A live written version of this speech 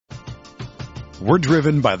We're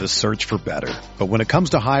driven by the search for better. But when it comes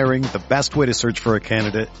to hiring, the best way to search for a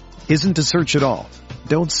candidate isn't to search at all.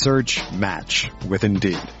 Don't search, match with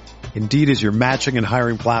Indeed. Indeed is your matching and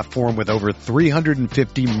hiring platform with over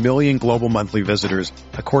 350 million global monthly visitors,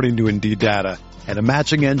 according to Indeed data, and a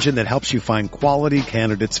matching engine that helps you find quality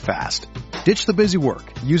candidates fast. Ditch the busy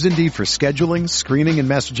work. Use Indeed for scheduling, screening, and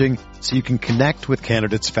messaging so you can connect with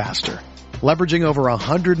candidates faster. Leveraging over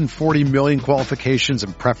 140 million qualifications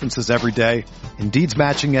and preferences every day, Indeed's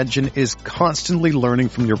matching engine is constantly learning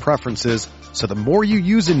from your preferences, so the more you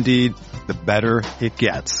use Indeed, the better it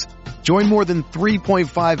gets. Join more than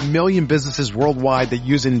 3.5 million businesses worldwide that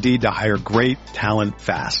use Indeed to hire great talent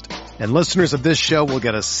fast. And listeners of this show will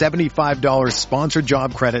get a $75 sponsored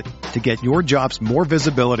job credit to get your jobs more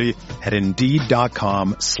visibility at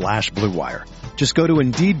Indeed.com/Blue Wire. Just go to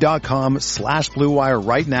Indeed.com/Blue Wire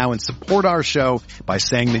right now and support our show by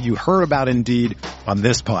saying that you heard about Indeed on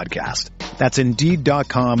this podcast. That's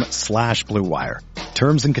Indeed.com/Blue Wire.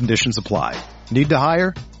 Terms and conditions apply. Need to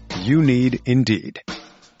hire? You need Indeed.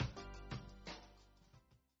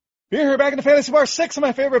 We're here back in the Fantasy Bar. 6 of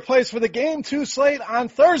my favorite plays for the Game 2 slate on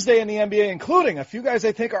Thursday in the NBA, including a few guys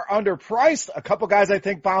I think are underpriced, a couple guys I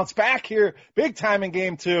think bounce back here big time in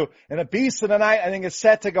Game 2, and a beast of the night I think is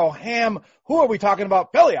set to go ham. Who are we talking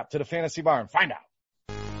about? Belly up to the Fantasy Bar and find out.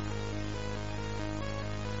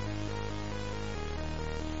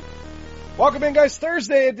 Welcome in, guys.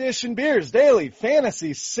 Thursday edition Beers Daily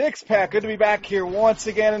Fantasy 6-pack. Good to be back here once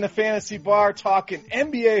again in the Fantasy Bar talking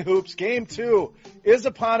NBA hoops. Game 2 is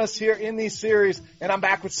upon us here in these series, and I'm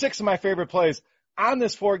back with 6 of my favorite plays on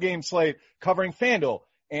this 4-game slate covering FanDuel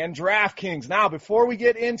and DraftKings. Now, before we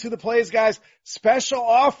get into the plays, guys, special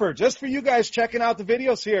offer just for you guys checking out the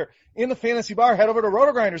videos here in the Fantasy Bar. Head over to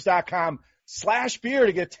rotogrinders.com/beer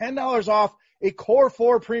to get $10 off a Core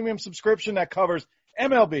 4 premium subscription that covers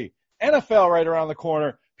MLB, NFL right around the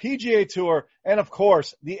corner, PGA Tour, and of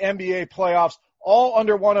course, the NBA playoffs, all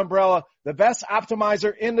under one umbrella. The best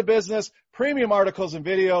optimizer in the business, premium articles and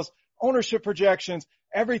videos, ownership projections,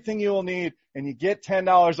 everything you will need, and you get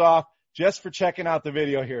 $10 off just for checking out the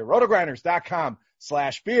video here.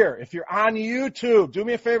 rotogrinders.com/beer. If you're on YouTube, do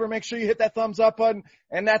me a favor, make sure you hit that thumbs up button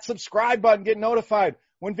and that subscribe button, get notified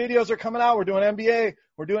when videos are coming out. We're doing NBA,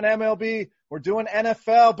 we're doing MLB, we're doing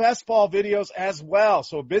NFL best ball videos as well.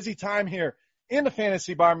 So a busy time here in the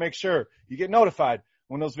Fantasy Bar. Make sure you get notified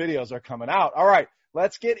when those videos are coming out. All right,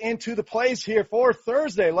 let's get into the plays here for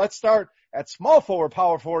Thursday. Let's start at small forward,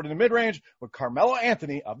 power forward in the mid-range with Carmelo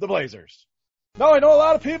Anthony of the Blazers. Now, I know a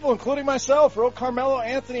lot of people, including myself, wrote Carmelo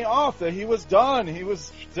Anthony off, that he was done. He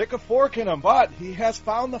was stick a fork in him, but he has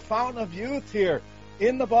found the fountain of youth here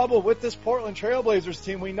in the bubble with this Portland Trailblazers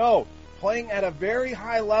team. We know playing at a very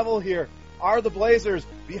high level here are the Blazers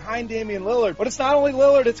behind Damian Lillard. But it's not only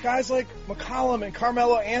Lillard, it's guys like McCollum and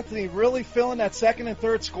Carmelo Anthony really filling that second and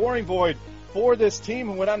third scoring void for this team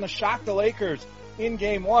who went on to shock the Lakers in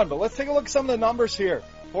Game 1. But let's take a look at some of the numbers here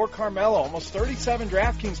for Carmelo. Almost 37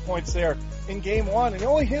 DraftKings points there in Game 1, and he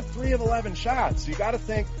only hit 3 of 11 shots. So you got to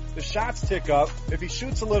think the shots tick up. If he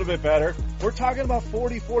shoots a little bit better, we're talking about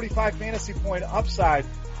 40, 45 fantasy point upside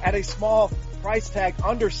at a small price tag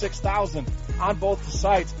under 6,000 on both the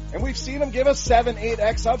sites. And we've seen him give us 7,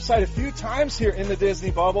 8x upside a few times here in the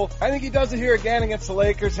Disney bubble. I think he does it here again against the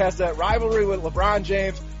Lakers, has that rivalry with LeBron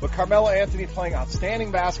James, but Carmelo Anthony playing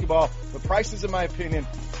outstanding basketball. The price is, in my opinion,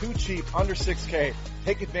 too cheap, under 6K.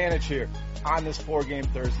 Take advantage here on this 4-game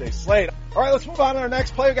Thursday slate. All right, let's move on to our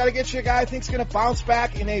next play. We've got to get you a guy I think is going to bounce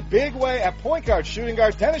back in a big way at point guard, shooting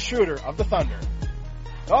guard, Dennis Schroeder of the Thunder.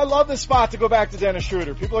 Now, I love this spot to go back to Dennis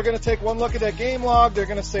Schroeder. People are going to take one look at that game log. They're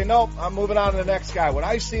going to say, nope, I'm moving on to the next guy. What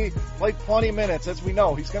I see, played plenty minutes, as we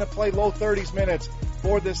know. He's going to play low 30s minutes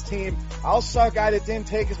for this team. I also saw a guy that didn't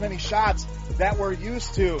take as many shots that we're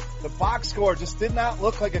used to. The box score just did not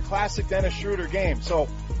look like a classic Dennis Schroeder game. So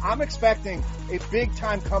I'm expecting a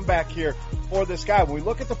big-time comeback here for this guy. When we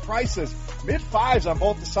look at the prices, mid-5s on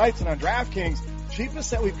both the sites and on DraftKings,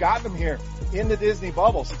 cheapest that we've gotten them here in the Disney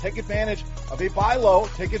bubble. So take advantage of a buy low,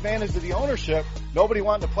 take advantage of the ownership, nobody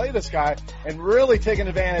wanting to play this guy, and really taking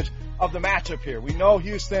advantage of the matchup here. We know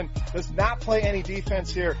Houston does not play any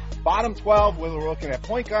defense here. Bottom 12, whether we're looking at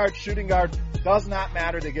point guard, shooting guard, does not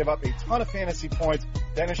matter. They give up a ton of fantasy points.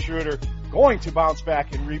 Dennis Schroeder going to bounce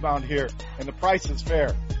back and rebound here, and the price is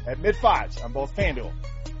fair at mid-5s on both FanDuel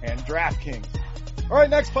and DraftKings. All right,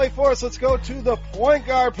 next play for us. Let's go to the point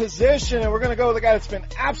guard position, and we're going to go with the guy that's been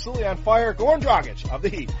absolutely on fire, Goran Dragic of the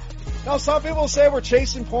Heat. Now, some people say we're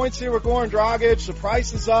chasing points here with Goran Dragic. The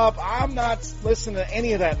price is up. I'm not listening to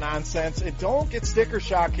any of that nonsense. And don't get sticker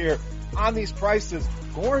shock here on these prices,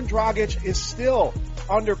 Goran Dragic is still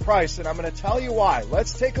underpriced, and I'm going to tell you why.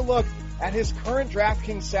 Let's take a look at his current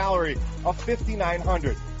DraftKings salary of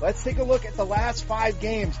 $5,900. Let's take a look at the last 5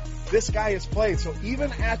 games this guy has played. So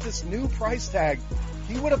even at this new price tag,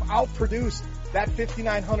 he would have outproduced that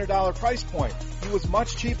 $5,900 price point. He was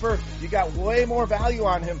much cheaper. You got way more value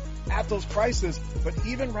on him at those prices, but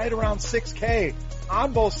even right around $6K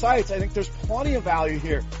on both sites, I think there's plenty of value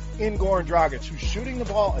here in Goran Dragic, who's shooting the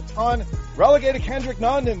ball a ton. Relegated Kendrick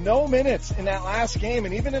Nunn to no minutes in that last game,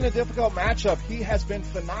 and even in a difficult matchup, he has been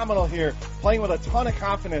phenomenal here, playing with a ton of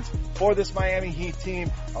confidence for this Miami Heat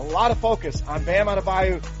team. A lot of focus on Bam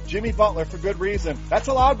Adebayo, Jimmy Butler for good reason. That's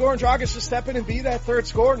allowed Goran Dragic to step in and be that third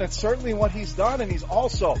scorer, and it's certainly what he's done, and he's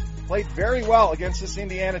also played very well against this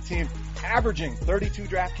Indiana team, averaging 32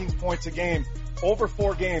 DraftKings points a game over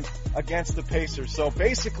 4 games against the Pacers. So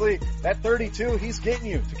basically, that 32, he's getting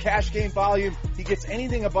you to cash game volume. He gets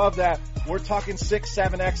anything above that, we're talking 6,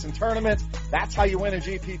 7X in tournaments. That's how you win a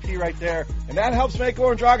GPP right there. And that helps make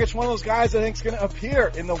Goran Dragic one of those guys I think is going to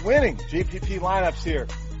appear in the winning GPP lineups here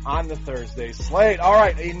on the Thursday slate. All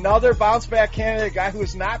right, another bounce back candidate, a guy who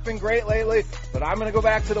has not been great lately, but I'm going to go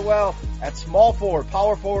back to the well at small forward,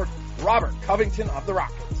 power forward, Robert Covington of the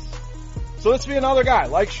Rockets. So this be another guy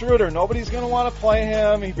like Schroeder. Nobody's going to want to play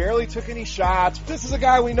him. He barely took any shots. This is a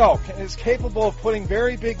guy we know is capable of putting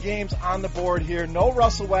very big games on the board here. No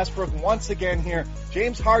Russell Westbrook once again here.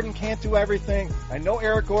 James Harden can't do everything. I know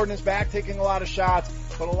Eric Gordon is back taking a lot of shots,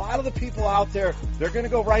 but a lot of the people out there, they're going to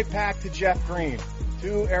go right back to Jeff Green,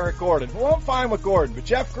 to Eric Gordon. Well, I'm fine with Gordon, but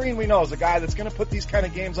Jeff Green we know is a guy that's going to put these kind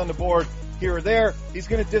of games on the board here or there. He's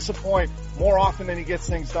going to disappoint more often than he gets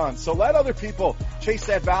things done. So let other people chase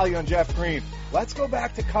that value on Jeff Green. Let's go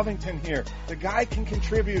back to Covington here. The guy can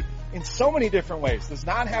contribute in so many different ways. Does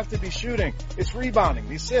not have to be shooting. It's rebounding,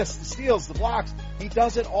 the assists, the steals, the blocks. He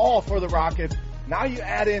does it all for the Rockets. Now you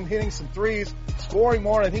add in hitting some threes, scoring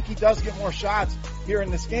more, and I think he does get more shots here in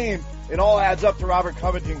this game. It all adds up to Robert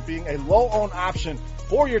Covington being a low-owned option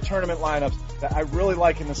for your tournament lineups that I really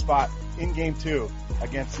like in the spot in Game 2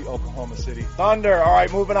 against the Oklahoma City Thunder. All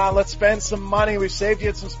right, moving on. Let's spend some money. We've saved you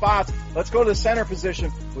at some spots. Let's go to the center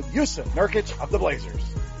position with Jusuf Nurkic of the Blazers.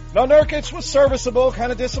 Now, Nurkic was serviceable,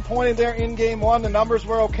 kind of disappointed there in Game 1. The numbers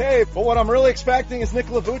were okay, but what I'm really expecting is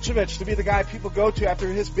Nikola Vucevic to be the guy people go to after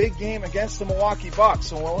his big game against the Milwaukee Bucks.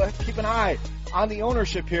 So we'll have to keep an eye on the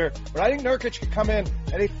ownership here, but I think Nurkic could come in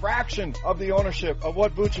at a fraction of the ownership of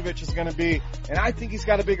what Vucevic is going to be, and I think he's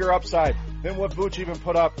got a bigger upside than what Vuce even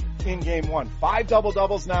put up in Game 1. 5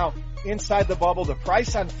 double-doubles now inside the bubble. The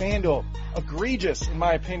price on FanDuel, egregious in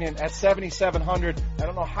my opinion, at $7,700. I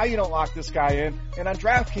don't know how you don't lock this guy in, and on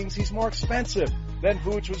DraftKings, he's more expensive than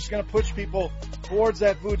Vuce, which is going to push people towards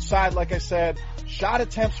that Vuce side, like I said. Shot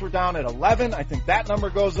attempts were down at 11. I think that number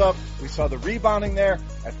goes up. We saw the rebounding there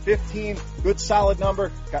at 15. Good solid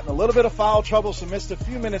number. Gotten a little bit of foul trouble, so missed a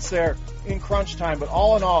few minutes there in crunch time. But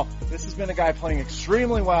all in all, this has been a guy playing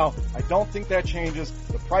extremely well. I don't think that changes.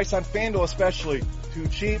 The price on FanDuel especially, too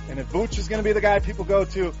cheap. And if Vuce is going to be the guy people go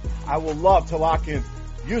to, I will love to lock in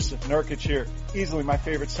Jusuf Nurkic here. Easily my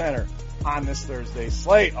favorite center on this Thursday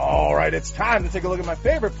slate. All right, it's time to take a look at my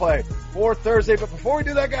favorite play for Thursday. But before we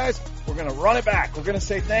do that, guys, we're going to run it back. We're going to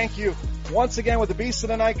say thank you once again with the Beast of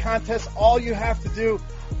the Night contest. All you have to do,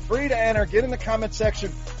 free to enter, get in the comment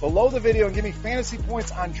section below the video and give me fantasy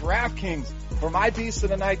points on DraftKings for my Beast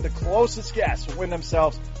of the Night. The closest guess will win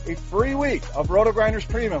themselves a free week of RotoGrinders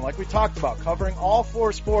Premium, like we talked about, covering all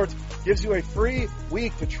 4 sports. Gives you a free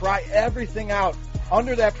week to try everything out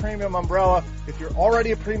under that premium umbrella. If you're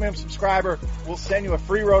already a premium subscriber, we'll send you a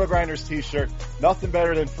free RotoGrinders t-shirt. Nothing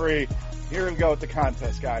better than free. Here we go with the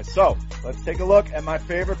contest, guys. So let's take a look at my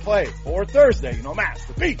favorite play for Thursday. You know, Matt's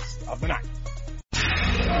the Beast of the Night.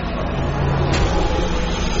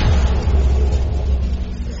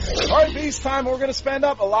 All right, Beast time. We're going to spend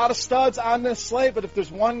up a lot of studs on this slate, but if there's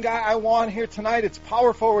one guy I want here tonight, it's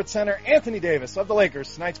power forward center Anthony Davis of the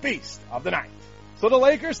Lakers, tonight's Beast of the Night. So the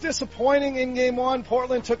Lakers disappointing in Game 1.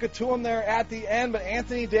 Portland took it to them there at the end, but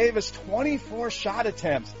Anthony Davis, 24 shot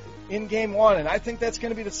attempts in Game 1, and I think that's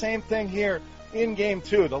going to be the same thing here in Game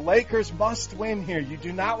 2. The Lakers must win here. You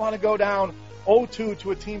do not want to go down 0-2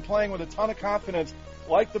 to a team playing with a ton of confidence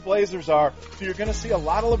like the Blazers are. So you're going to see a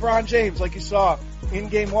lot of LeBron James like you saw in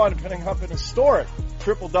Game 1, putting up an historic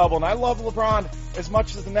triple-double. And I love LeBron as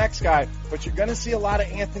much as the next guy, but you're going to see a lot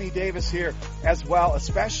of Anthony Davis here as well,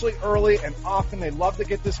 especially early and often. They love to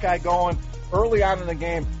get this guy going early on in the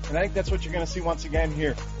game, and I think that's what you're going to see once again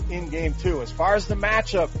here in Game 2. As far as the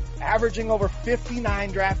matchup, averaging over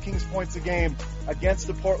 59 DraftKings points a game against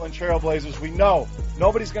the Portland Trail Blazers. We know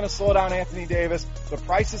nobody's going to slow down Anthony Davis. The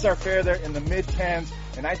prices are fair there in the mid-10s,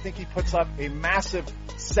 and I think he puts up a massive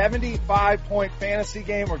 75-point fantasy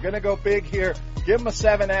game. We're going to go big here. Give him a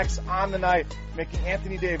 7X on the night, making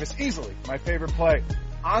Anthony Davis easily my favorite play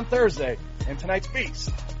on Thursday and tonight's Beast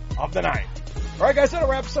of the Night. All right, guys, that'll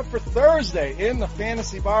wrap us up for Thursday in the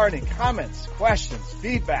Fantasy Bar. Any comments, questions,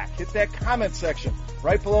 feedback, hit that comment section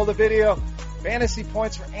right below the video. Fantasy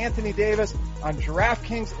points for Anthony Davis on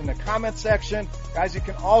DraftKings in the comment section. Guys, you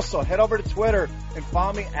can also head over to Twitter and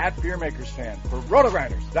follow me at BeerMakersFan. For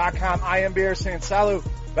RotoGrinders.com, I am Beer saying salut.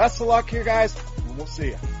 Best of luck here, guys, and we'll see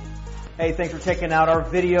you. Hey, thanks for checking out our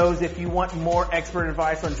videos. If you want more expert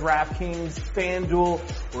advice on DraftKings,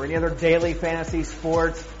 FanDuel, or any other daily fantasy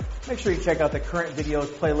sports, make sure you check out the current videos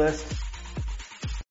playlist